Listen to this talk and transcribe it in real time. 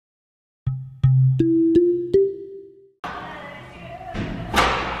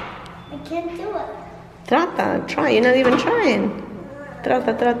can't do it. Trata, try. You're not even trying.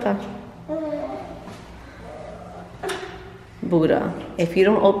 Trata, trata. Buddha, if you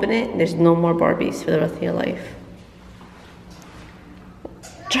don't open it, there's no more Barbies for the rest of your life.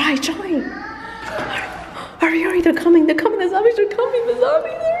 Try, try. Hurry, hurry, they're coming, the zombies are coming, the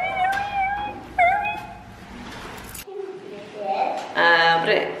zombies are here.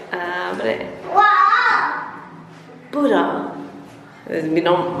 Abre, abre. Wow! Buddha.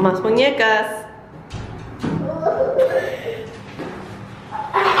 Vino más muñecas.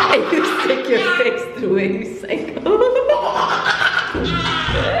 You stick your face through it, you psycho.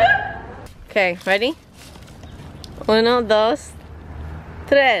 Okay, ready? Uno, dos,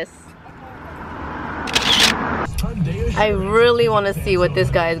 tres. I really want to see what this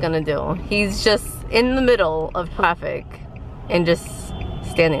guy is gonna do. He's just in the middle of traffic and just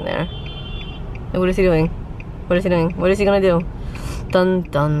standing there. What is he doing? What is he doing? What is he gonna do? Dun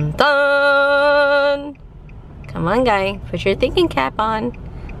dun dun! Come on, guy. Put your thinking cap on.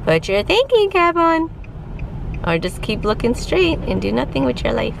 Put your thinking cap on. Or just keep looking straight and do nothing with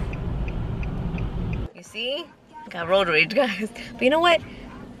your life. You see? Got road rage, guys. But you know what?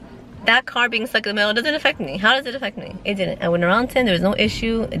 That car being stuck in the middle doesn't affect me. How does it affect me? It didn't. I went around 10, there was no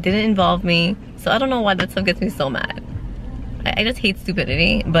issue. It didn't involve me. So I don't know why that stuff gets me so mad. I just hate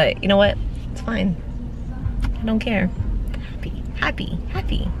stupidity. But you know what? It's fine. I don't care. Happy, happy,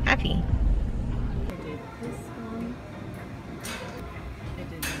 happy, happy.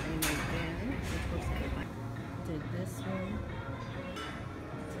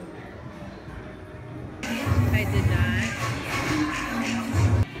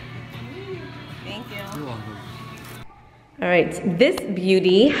 All right, this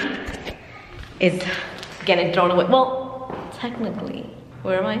beauty is getting thrown away. Well, technically,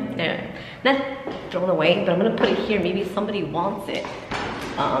 where am I? There. Not thrown away, but I'm gonna put it here. Maybe somebody wants it.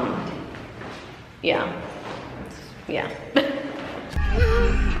 Yeah. Yeah.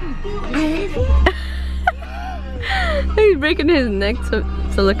 He's breaking his neck to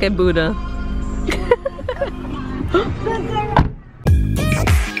look at Buddha.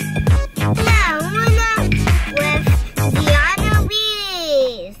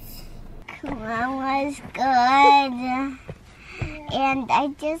 Was good, and I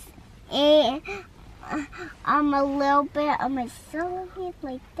just ate a little bit of my celery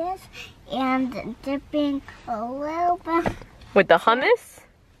like this, and dipping a little bit with the hummus.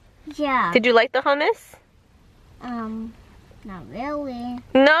 Yeah. Did you like the hummus? Not really.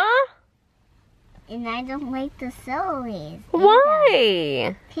 No. And I don't like the celery.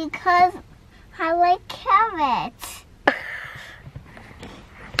 Why? Because I like carrots.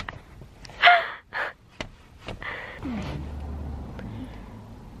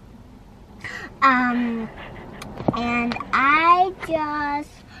 And I just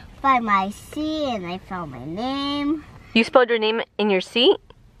found my seat and I found my name. You spelled your name in your seat?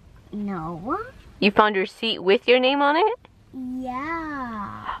 No. You found your seat with your name on it?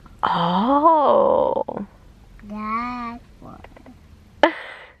 Yeah. Oh. That's what.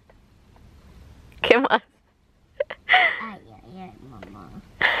 Come on. Yeah, Mama.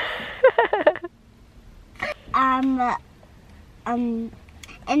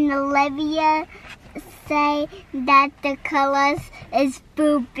 And Olivia say that the colors is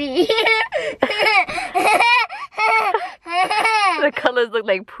poopy. The colors look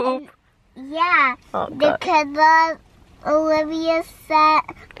like poop? Yeah. Oh, the colors Olivia said,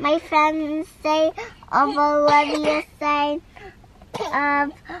 my friends say of Olivia say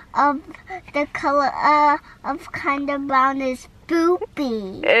of the color of kind of brown is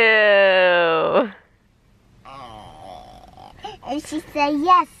poopy. Ew. And she said,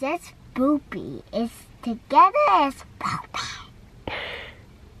 yes, it's poopy. It's together, it's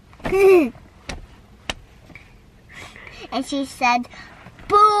poopy. And she said,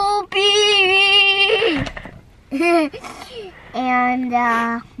 poopy.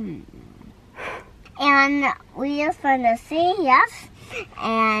 And we just want to see, yes.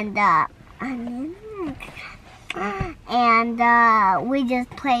 And we just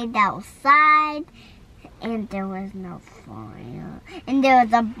played outside. And there was no fire. And there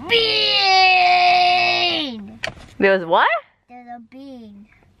was a bean! There was what? There's a bean.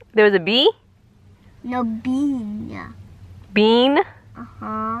 There was a bee? No, bean. Bean?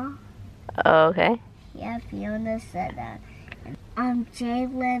 Uh-huh. Oh, okay. Yeah, Fiona said that.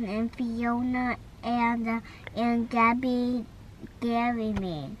 Jalen and Fiona and Gabby scared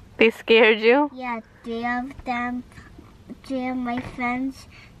me. They scared you? Yeah, three of them, three of my friends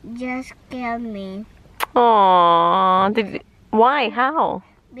just scared me. Aww. Why? How?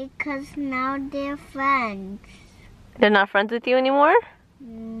 Because now they're friends. They're not friends with you anymore?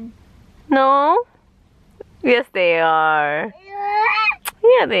 No? Yes, they are.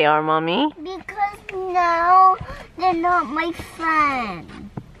 Yeah, they are, Mommy. Because now they're not my friend.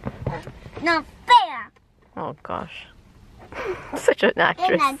 Not fair. Oh, gosh. Such an actress.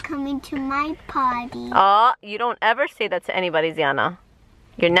 They're not coming to my party. Oh, you don't ever say that to anybody, Ziana.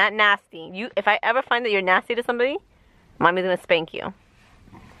 You're not nasty. If I ever find that you're nasty to somebody, Mommy's gonna spank you.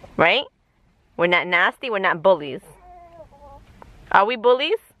 Right? We're not nasty, we're not bullies. Are we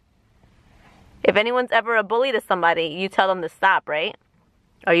bullies? If anyone's ever a bully to somebody, you tell them to stop, right?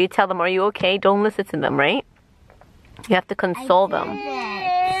 Or you tell them, are you okay? Don't listen to them, right? You have to console them.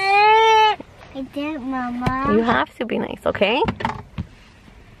 I did, Mama. You have to be nice, okay?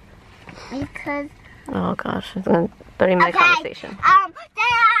 Because... Oh gosh, it's a 30-minute conversation.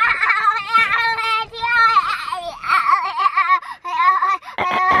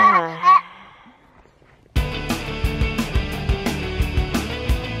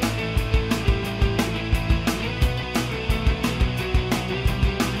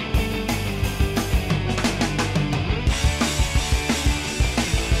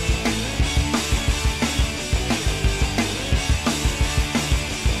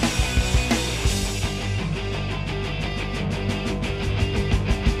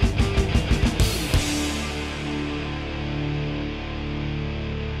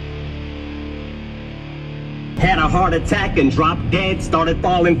 Had a heart attack and dropped dead, started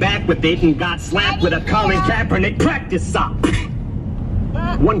falling back with it and got slapped with a Colin Kaepernick practice sock.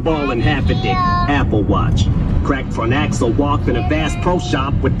 One ball and half a dick, Apple Watch. Cracked front axle, walked in a vast pro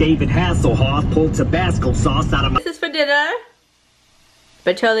shop with David Hasselhoff, pulled Tabasco sauce out of my... This is for dinner.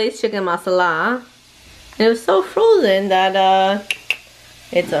 Bertolli's chicken masala. And it was so frozen that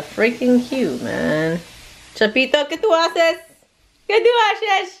it's a freaking cube, man. Chapito, ¿qué tú haces? ¿Qué tú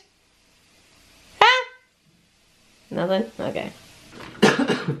haces? Huh? Nothing? Okay.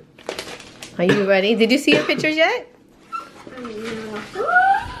 Are you ready? Did you see your pictures yet?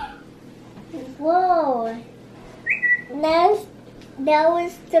 Whoa. That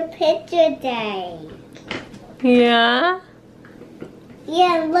was the picture day. Yeah?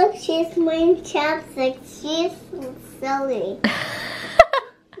 Yeah, look, she's wearing chopsticks. She's silly.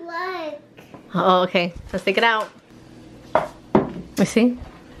 Look. Oh, okay. Let's take it out. Let's see.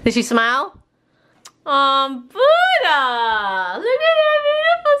 Did she smile? Buddha! Look at that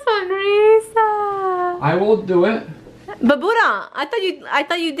beautiful sonrisa. I will do it. But Buddha, I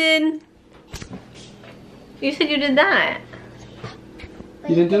thought you did. You said you did that.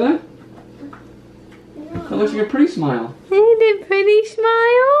 You didn't do that? That looks like a pretty smile. You did pretty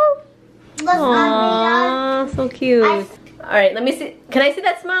smile. Look, Aww, so cute. All right, let me see. Can I see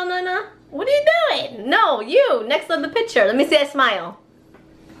that smile, Nana? What are you doing? No, you next on the picture. Let me see that smile.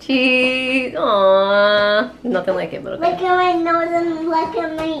 Jeez, aww. Nothing like it, but okay. Look at my nose and look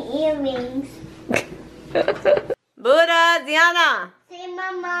at my earrings. Buddha, Ziana. Say,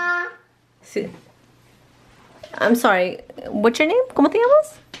 Mama. Sí. I'm sorry. What's your name? ¿Cómo te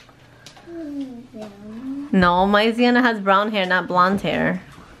llamas? No, my Ziana has brown hair, not blonde hair.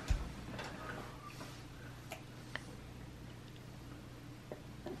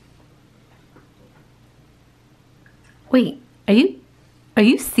 Wait, are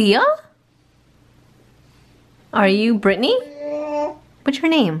you Sia? Are you Brittany? What's your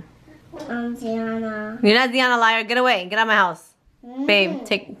name? I'm Ziana. You're not Ziana, liar. Get away. Get out of my house. Babe,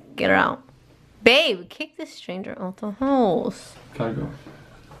 get her out. Babe, kick this stranger out the house. Gotta go.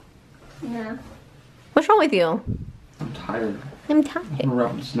 No. What's wrong with you? I'm tired. I'm I'm tired. gonna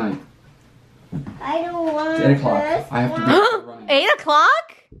wrap this night. I don't want It's 8 o'clock. this. I have to be running. 8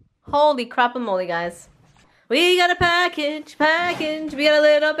 o'clock? Holy crap and moly, guys. We got a package. We got a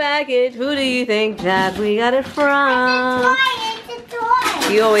little package. Who do you think that we got it from? It's a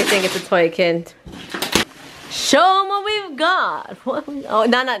toy. You always think it's a toy, kid. Show them what we've got. Oh,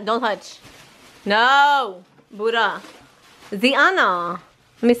 no, don't touch. No, Buddha. Ziana.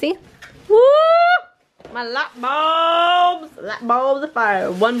 Let me see. Woo! My light bulbs are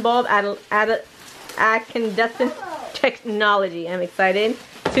fire. One bulb added incandescent technology. I'm excited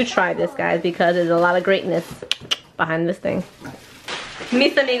to try this, guys, because there's a lot of greatness behind this thing.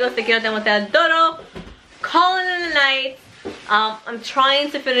 Mis amigos, te quiero, te amo, te adoro. Calling in the night. I'm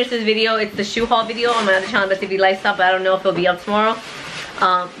trying to finish this video. It's the shoe haul video on my other channel, Betsy V Lifestyle, but I don't know if it'll be up tomorrow.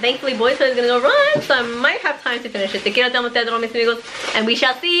 Thankfully, Boytoy is gonna go run, so I might have time to finish it. Te quiero, te amo, te adoro, mis amigos, and we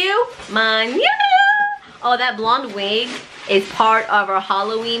shall see you mañana. Oh, that blonde wig is part of our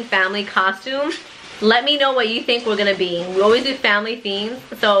Halloween family costume. Let me know what you think we're gonna be. We always do family themes,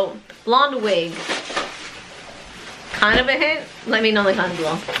 so blonde wig. Kind of a hint? Let me know in the comments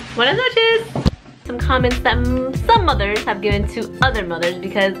below. Buenas noches. some comments that some mothers have given to other mothers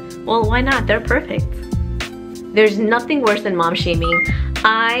because, well, why not? They're perfect. There's nothing worse than mom shaming.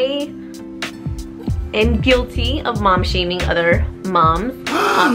 I am guilty of mom shaming other moms.